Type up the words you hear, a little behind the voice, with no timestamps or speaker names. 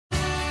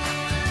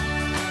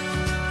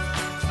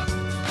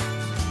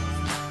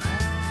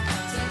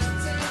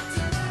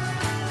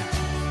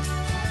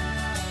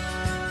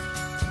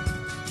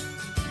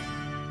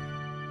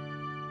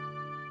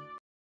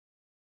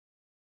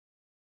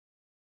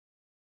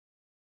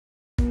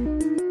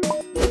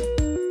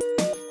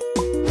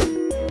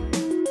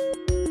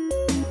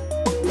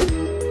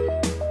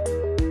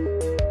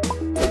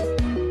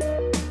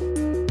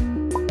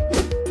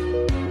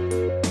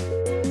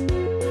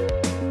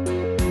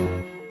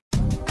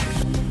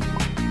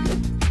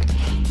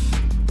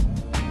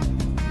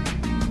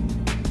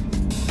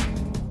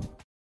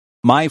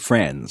My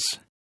friends.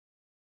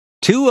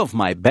 Two of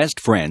my best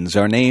friends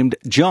are named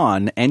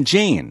John and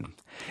Jane.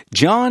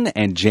 John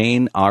and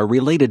Jane are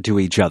related to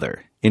each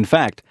other. In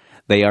fact,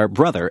 they are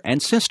brother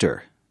and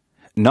sister.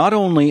 Not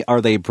only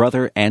are they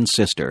brother and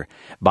sister,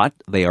 but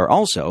they are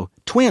also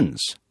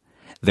twins.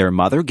 Their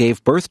mother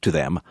gave birth to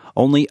them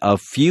only a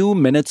few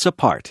minutes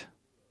apart.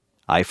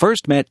 I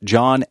first met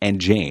John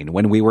and Jane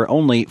when we were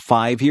only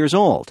 5 years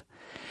old.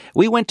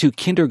 We went to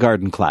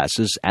kindergarten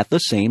classes at the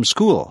same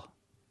school.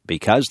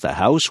 Because the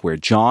house where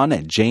John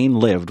and Jane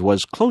lived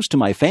was close to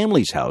my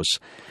family's house,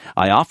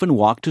 I often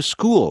walked to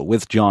school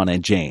with John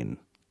and Jane.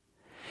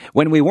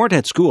 When we weren't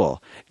at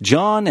school,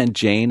 John and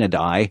Jane and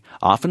I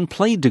often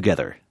played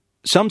together.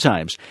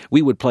 Sometimes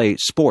we would play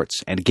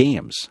sports and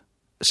games.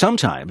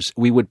 Sometimes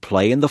we would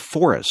play in the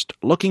forest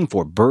looking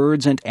for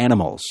birds and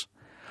animals.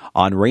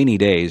 On rainy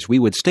days, we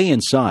would stay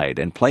inside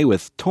and play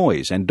with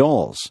toys and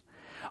dolls.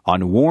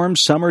 On warm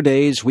summer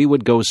days, we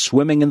would go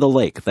swimming in the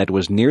lake that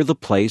was near the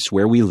place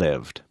where we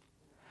lived.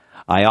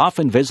 I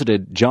often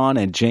visited John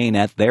and Jane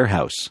at their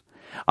house.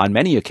 On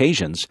many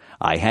occasions,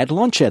 I had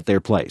lunch at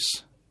their place.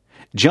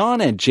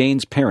 John and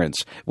Jane's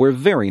parents were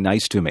very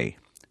nice to me.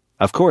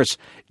 Of course,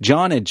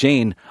 John and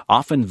Jane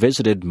often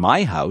visited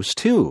my house,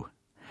 too.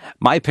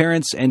 My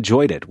parents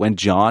enjoyed it when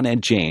John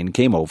and Jane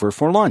came over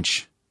for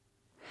lunch.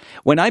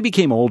 When I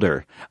became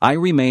older, I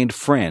remained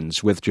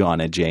friends with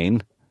John and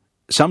Jane.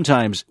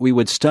 Sometimes we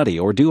would study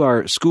or do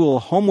our school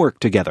homework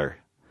together.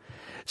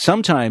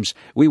 Sometimes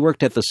we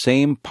worked at the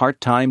same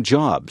part-time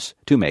jobs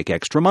to make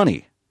extra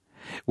money.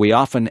 We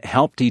often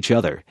helped each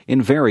other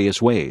in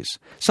various ways.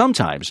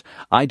 Sometimes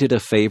I did a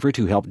favor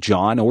to help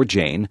John or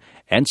Jane,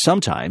 and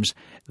sometimes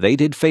they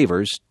did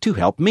favors to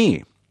help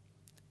me.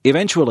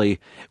 Eventually,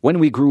 when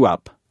we grew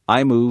up,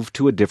 I moved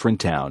to a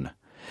different town.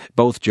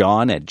 Both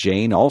John and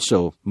Jane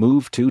also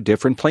moved to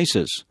different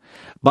places.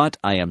 But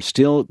I am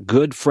still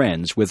good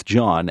friends with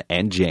John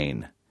and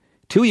Jane.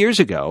 2 years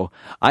ago,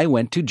 I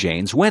went to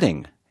Jane's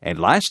wedding, and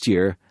last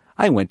year,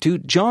 I went to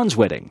John's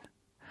wedding.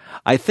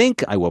 I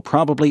think I will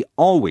probably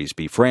always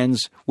be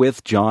friends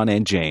with John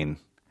and Jane.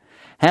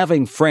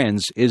 Having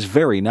friends is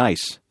very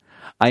nice.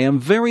 I am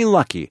very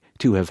lucky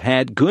to have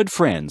had good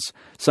friends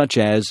such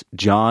as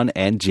John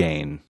and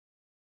Jane.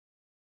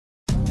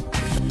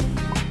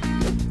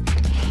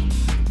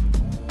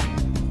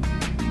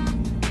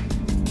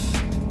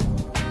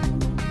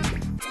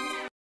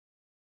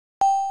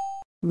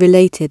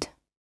 Related.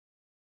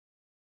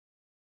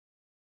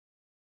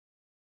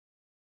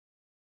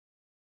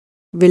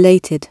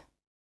 Related.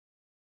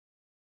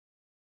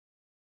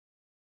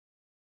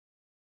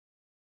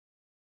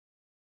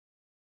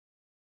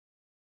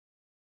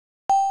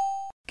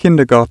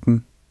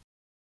 Kindergarten.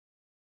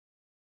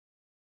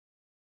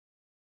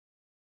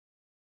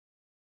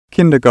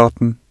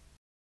 Kindergarten.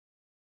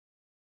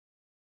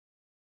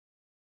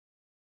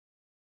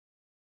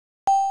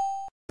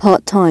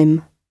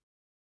 Part-time.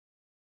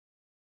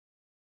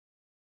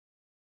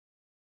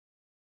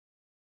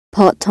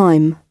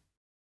 Part-time.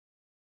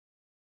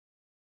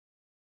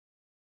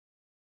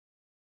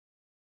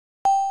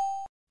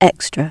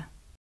 Extra.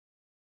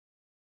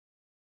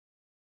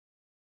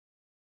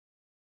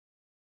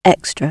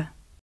 Extra.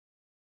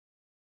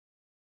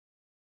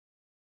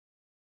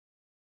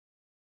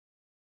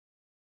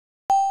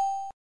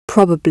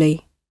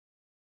 Probably.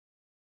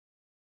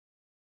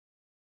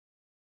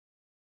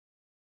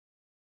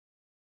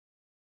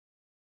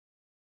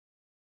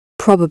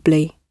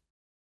 Probably.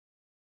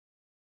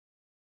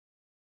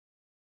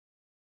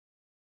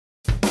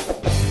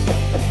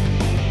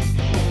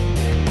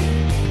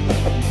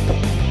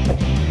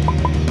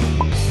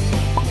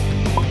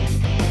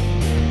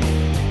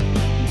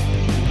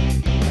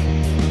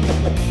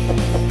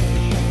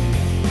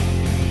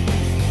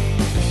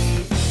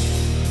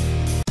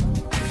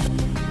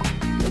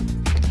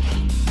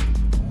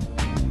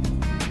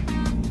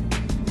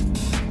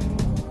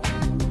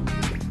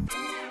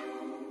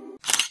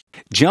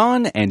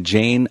 John and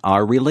Jane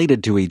are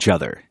related to each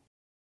other.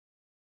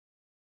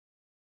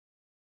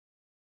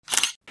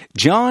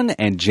 John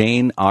and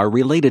Jane are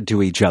related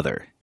to each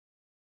other.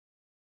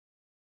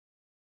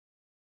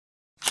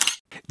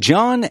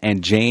 John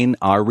and Jane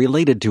are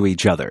related to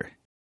each other.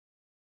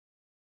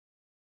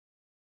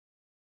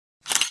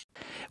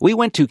 We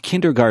went to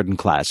kindergarten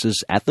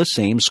classes at the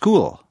same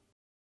school.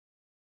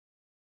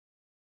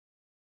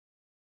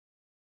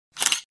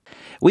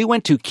 We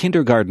went to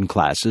kindergarten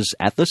classes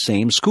at the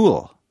same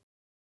school.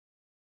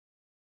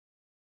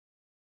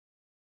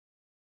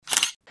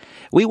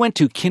 We went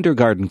to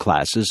kindergarten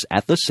classes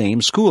at the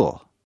same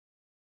school.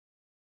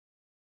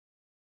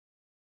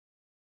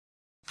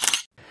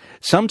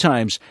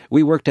 Sometimes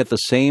we worked at the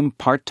same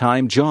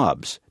part-time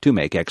jobs to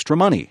make extra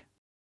money.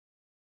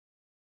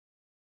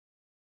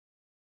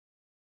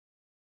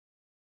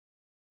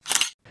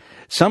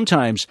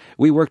 Sometimes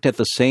we worked at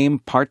the same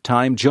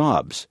part-time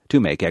jobs to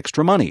make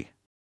extra money.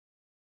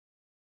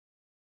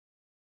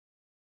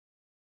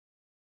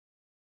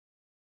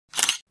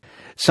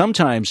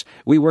 Sometimes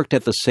we worked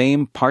at the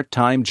same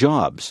part-time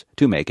jobs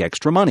to make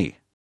extra money.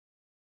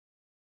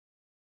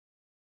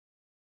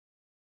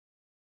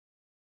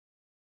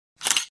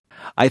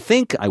 I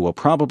think I will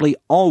probably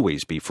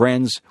always be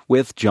friends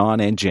with John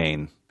and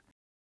Jane.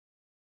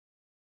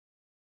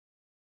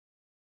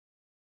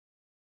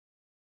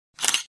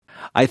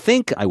 I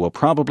think I will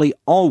probably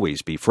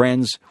always be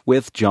friends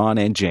with John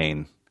and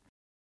Jane.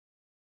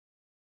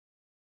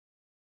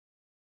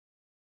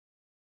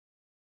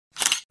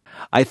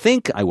 I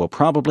think I will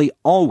probably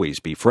always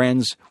be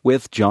friends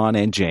with John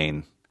and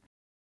Jane.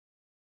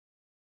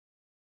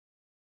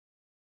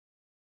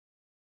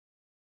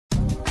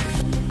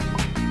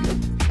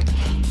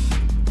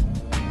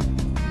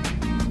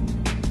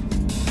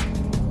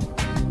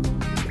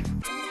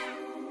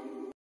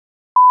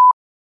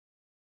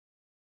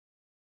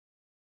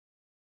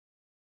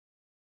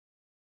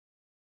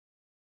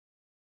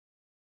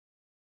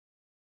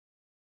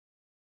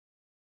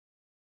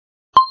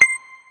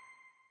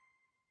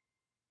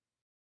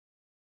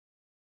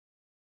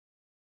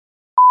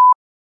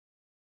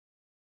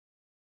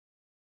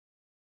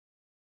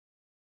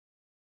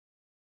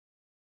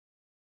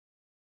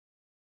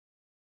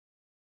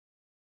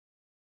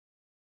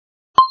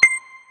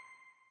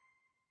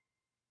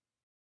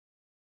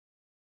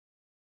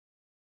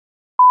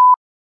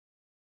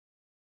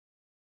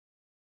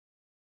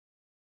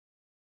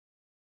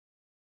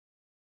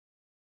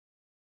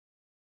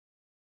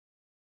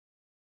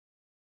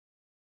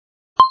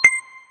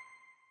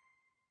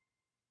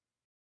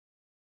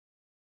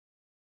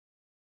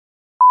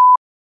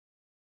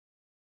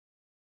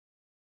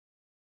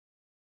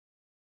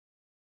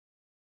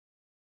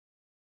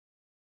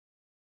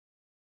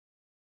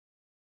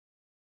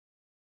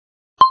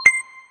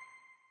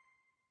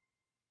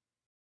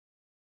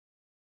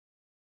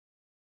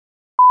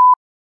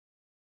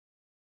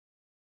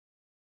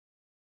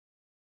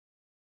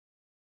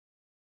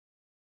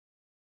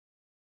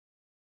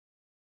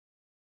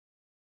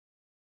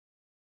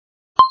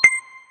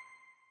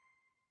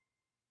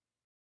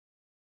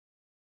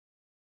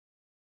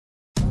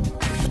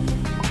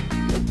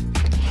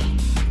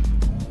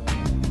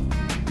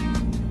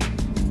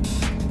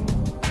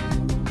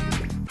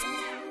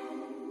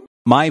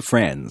 My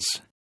friends.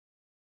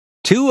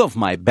 Two of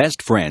my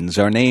best friends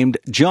are named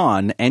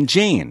John and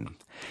Jane.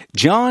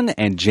 John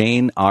and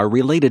Jane are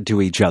related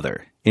to each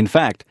other. In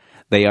fact,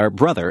 they are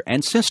brother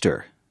and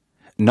sister.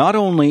 Not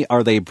only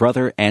are they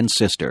brother and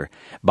sister,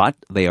 but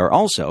they are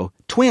also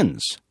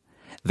twins.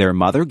 Their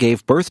mother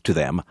gave birth to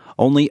them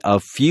only a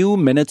few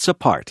minutes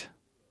apart.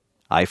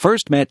 I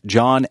first met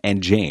John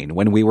and Jane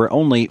when we were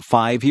only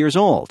 5 years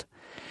old.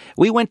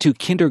 We went to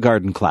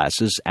kindergarten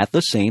classes at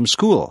the same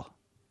school.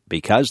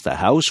 Because the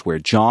house where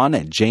John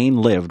and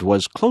Jane lived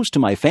was close to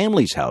my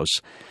family's house,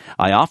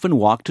 I often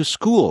walked to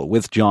school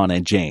with John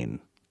and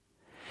Jane.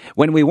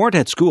 When we weren't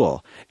at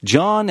school,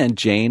 John and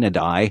Jane and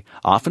I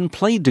often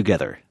played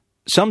together.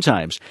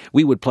 Sometimes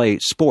we would play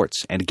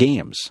sports and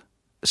games.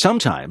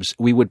 Sometimes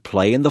we would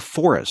play in the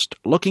forest,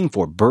 looking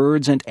for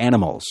birds and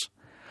animals.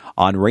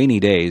 On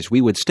rainy days,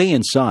 we would stay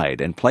inside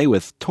and play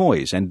with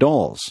toys and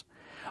dolls.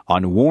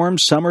 On warm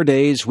summer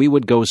days, we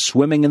would go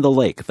swimming in the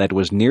lake that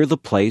was near the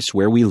place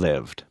where we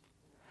lived.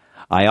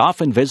 I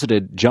often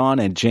visited John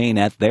and Jane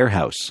at their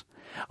house.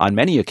 On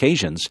many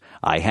occasions,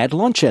 I had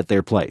lunch at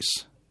their place.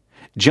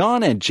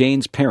 John and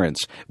Jane's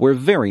parents were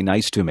very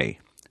nice to me.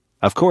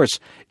 Of course,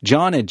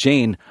 John and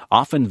Jane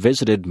often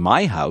visited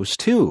my house,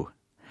 too.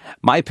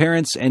 My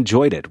parents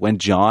enjoyed it when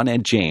John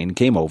and Jane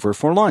came over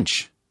for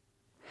lunch.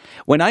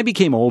 When I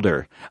became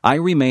older, I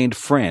remained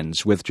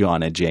friends with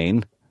John and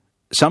Jane.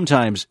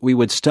 Sometimes we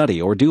would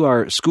study or do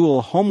our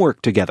school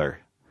homework together.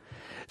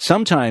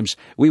 Sometimes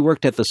we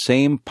worked at the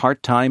same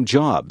part-time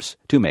jobs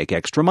to make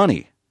extra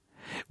money.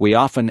 We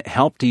often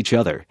helped each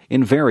other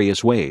in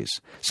various ways.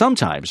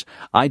 Sometimes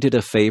I did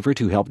a favor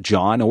to help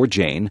John or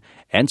Jane,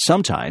 and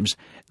sometimes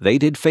they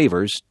did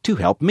favors to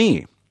help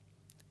me.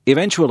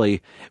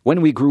 Eventually, when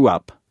we grew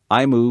up,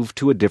 I moved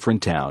to a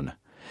different town.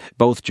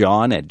 Both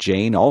John and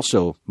Jane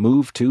also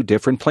moved to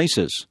different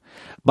places.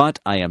 But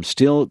I am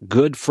still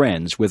good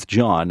friends with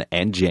John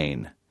and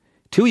Jane.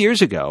 2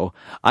 years ago,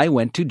 I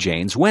went to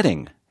Jane's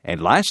wedding, and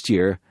last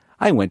year,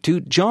 I went to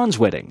John's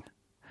wedding.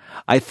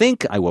 I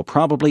think I will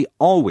probably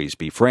always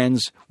be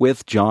friends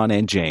with John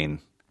and Jane.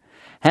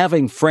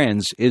 Having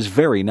friends is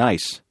very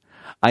nice.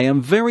 I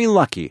am very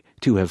lucky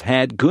to have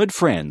had good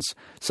friends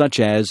such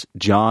as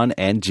John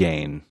and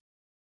Jane.